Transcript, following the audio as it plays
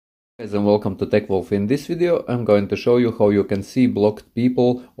Guys, and welcome to TechWolf. In this video I'm going to show you how you can see blocked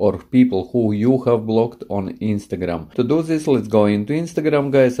people or people who you have blocked on Instagram. To do this, let's go into Instagram,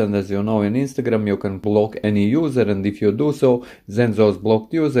 guys, and as you know, in Instagram you can block any user, and if you do so, then those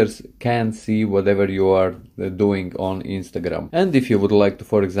blocked users can see whatever you are doing on Instagram. And if you would like to,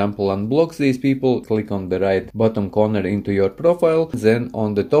 for example, unblock these people, click on the right bottom corner into your profile, then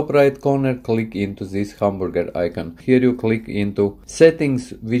on the top right corner click into this hamburger icon. Here you click into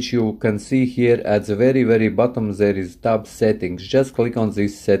settings, which you can see here at the very bottom there is tab settings. Just click on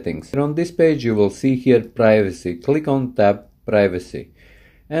these settings. And on this page you will see here privacy. Click on tab privacy.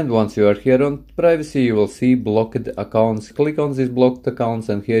 And once you are here on privacy, you will see blocked accounts. Click on these blocked accounts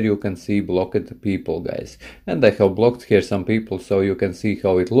and here you can see blocked people, guys. And I have blocked here some people so you can see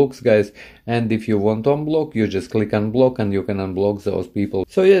how it looks, guys. And if you want to unblock, you just click unblock and you can unblock those people.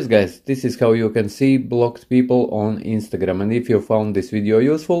 So yes, guys, this is how you can see blocked people on Instagram. And if you found this video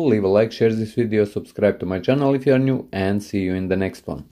useful, leave a like, share this video, subscribe to my channel if you are new, and see you in the next one.